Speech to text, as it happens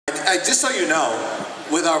just so you know,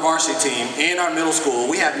 with our varsity team and our middle school,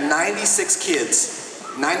 we have 96 kids.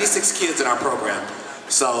 96 kids in our program.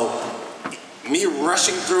 So me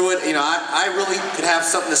rushing through it, you know, I really could have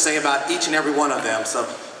something to say about each and every one of them. So,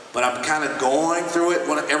 but I'm kind of going through it.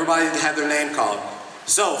 Want everybody to have their name called.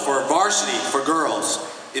 So for varsity, for girls,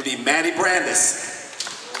 it'd be Maddie Brandis.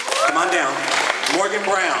 Come on down. Morgan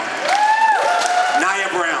Brown. Naya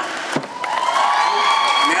Brown.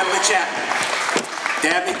 Natalie Chapman.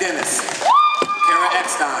 Dabney Dennis. Kara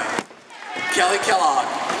Eckstein. Kelly Kellogg.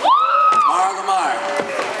 Mara Lamar.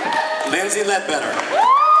 Lindsay Ledbetter.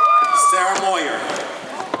 Sarah Moyer.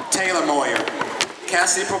 Taylor Moyer.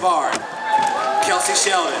 Cassie Pavard. Kelsey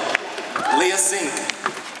Sheldon. Leah Sink.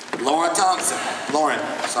 Lauren Thompson. Lauren.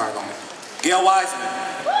 Gail Wiseman.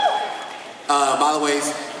 By the way,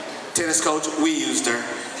 tennis coach, we used her.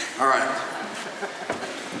 All right.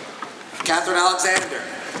 Catherine Alexander.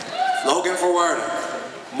 Logan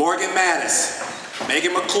Forwerda. Morgan Mattis.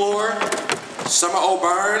 Megan McClure. Summer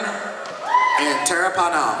O'Byrne. And Tara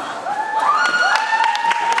Panal.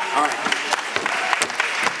 All right.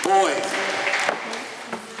 Boys.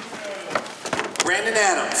 Brandon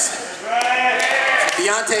Adams.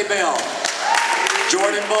 Deontay Bell.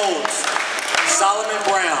 Jordan Bowles. Solomon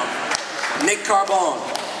Brown. Nick Carbone.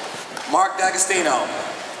 Mark D'Agostino.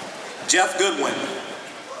 Jeff Goodwin.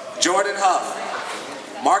 Jordan Huff.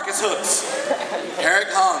 Marcus Hooks. Eric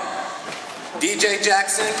Hung. DJ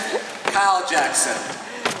Jackson. Kyle Jackson.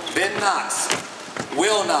 Ben Knox.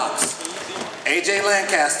 Will Knox. AJ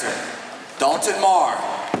Lancaster. Dalton Marr.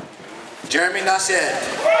 Jeremy Nashed.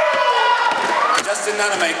 Justin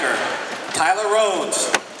Nunemaker. Tyler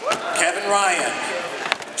Rhodes. Kevin Ryan.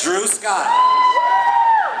 Drew Scott.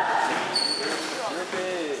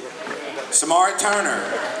 Samari Turner.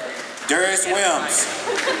 Darius Wims.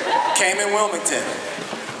 Cayman Wilmington.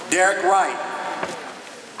 Derek Wright.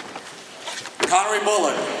 Connery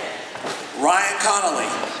Bullard. Ryan Connolly.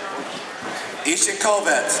 Ishan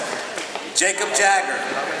Kovets. Jacob Jagger.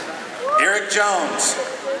 Eric Jones.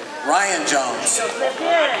 Ryan Jones.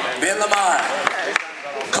 Ben Lamar.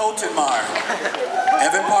 Colton Marr.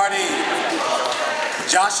 Evan Pardee.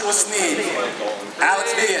 Joshua Sneed.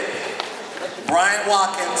 Alex Viet. Brian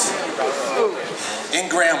Watkins. And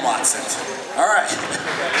Graham Watson. All right.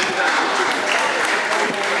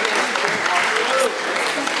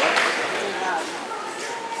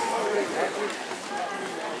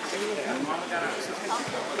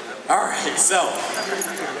 All right, so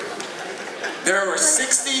there were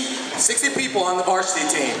 60 people on the varsity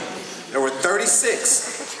team. There were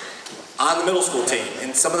 36 on the middle school team,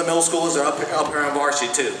 and some of the middle schoolers are up here on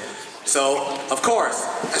varsity too. So, of course,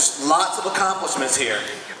 there's lots of accomplishments here.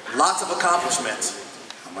 Lots of accomplishments.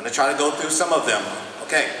 I'm going to try to go through some of them.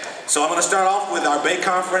 Okay, so I'm going to start off with our Bay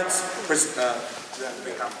Conference.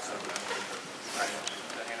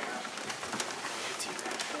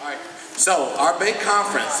 All right. So, our Bay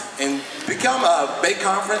Conference, and become a Bay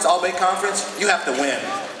Conference, all Bay Conference, you have to win.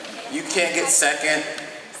 You can't get second.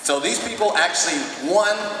 So these people actually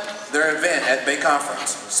won their event at Bay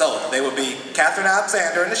Conference. So they would be Catherine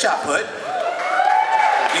Alexander in the shot put.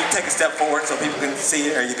 You can take a step forward so people can see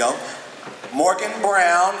it. There you go. Morgan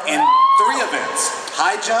Brown in 3 events.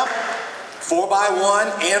 High jump,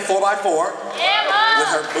 4x1 and 4x4 with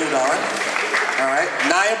her boot on. All right.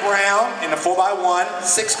 Nia Brown in the 4x1,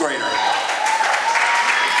 6th grader.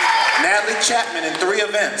 Natalie Chapman in 3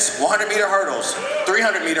 events, 100-meter hurdles,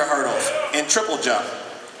 300-meter hurdles, and triple jump.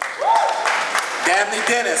 Dabney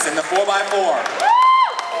Dennis in the 4x4.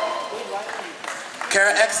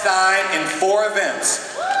 Kara Eckstein in 4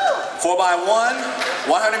 events, 4x1,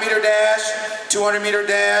 100-meter dash, 200-meter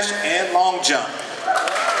dash, and long jump.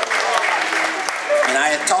 And I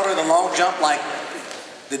had taught her the long jump like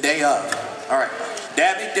the day of. All right.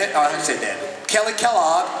 Kelly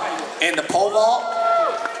Kellogg in the pole vault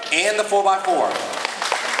and the 4x4.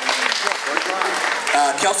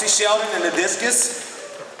 Kelsey Sheldon in the discus.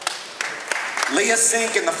 Leah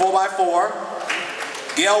Sink in the 4x4.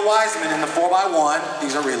 Gail Wiseman in the 4x1.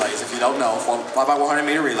 These are relays, if you don't know, 5x100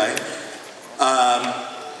 meter relay.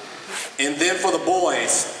 And then for the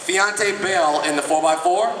boys, Deontay Bell in the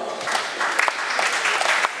 4x4.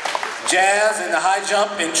 Jazz in the high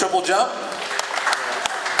jump and triple jump.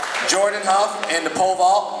 Jordan Huff in the pole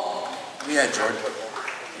vault. Yeah, Jordan.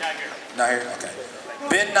 Not here? Okay.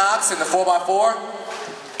 Ben Knox in the 4x4.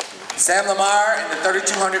 Sam Lamar in the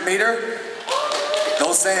 3,200 meter.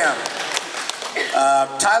 Go Sam.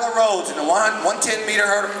 Tyler Rhodes in the 110 meter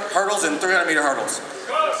hurdles and 300 meter hurdles.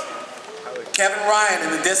 Kevin Ryan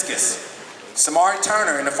in the discus. Samari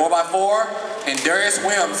Turner in the 4x4. And Darius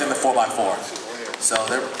Wims in the 4x4. So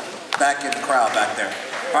they're back in the crowd back there.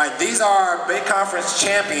 All right, these are our Bay Conference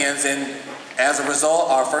champions, and as a result,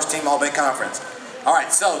 our first team All Bay Conference. All right,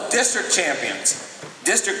 so district champions.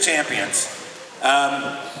 District champions.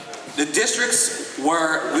 The districts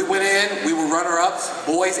were, we went in, we were runner-ups,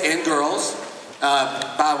 boys and girls.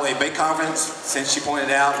 By the way, Bay Conference, since she pointed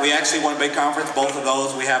out, we actually won Bay Conference, both of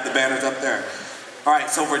those. We have the banners up there. All right,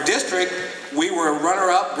 so for district, we were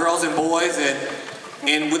runner-up, girls and boys,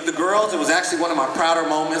 and with the girls, it was actually one of my prouder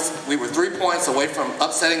moments. We were 3 points away from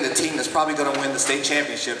upsetting the team that's probably going to win the state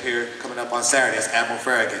championship here coming up on Saturday. It's Admiral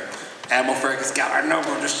Farragut. Admiral Farragut's got our number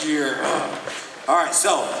this year. All right,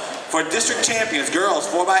 so for district champions, girls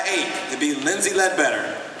 4x8, it'd be Lindsay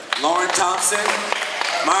Ledbetter, Lauren Thompson,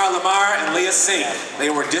 Mara Lamar, and Leah Sink. They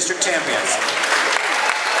were district champions.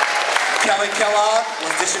 Kelly Kellogg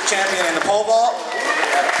was district champion in the pole vault.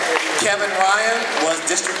 Kevin Ryan was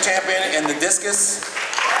district champion in the discus.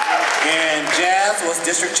 And Jazz was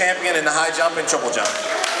district champion in the high jump and triple jump.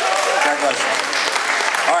 Congratulations.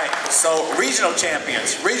 All right, so regional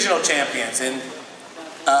champions. And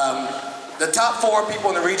the top 4 people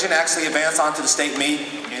in the region actually advance on to the state meet,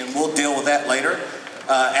 and we'll deal with that later.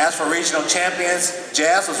 As for regional champions,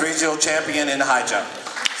 Jazz was regional champion in the high jump.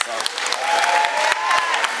 So,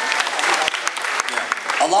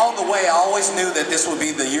 yeah. Along the way, I always knew that this would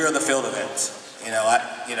be the year of the field events.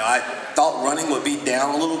 I thought running would be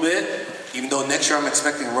down a little bit, even though next year I'm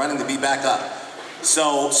expecting running to be back up.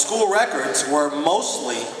 So school records were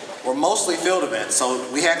mostly field events. So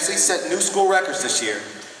we actually set new school records this year.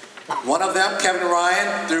 One of them, Kevin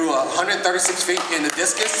Ryan, threw 136 feet in the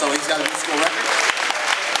discus, so he's got a new school record.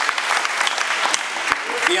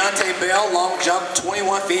 Deontay Bell, long jump,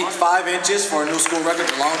 21 feet, 5 inches for a new school record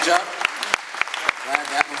in long jump. Glad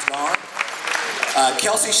that one's gone.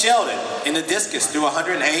 Kelsey Sheldon in the discus threw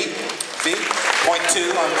 108 feet, 0.2.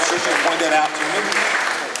 I'm sure she'll point that out to me.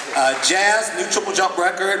 Jazz, new triple jump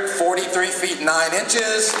record, 43 feet, 9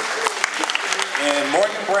 inches. And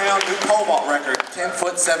Morgan Brown, new pole vault record, 10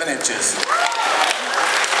 foot, 7 inches. All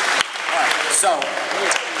right, so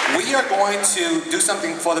we are going to do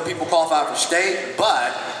something for the people qualified for state,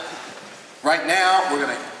 but right now we're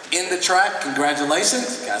going to end the track.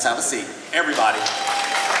 Congratulations. You guys have a seat. Everybody.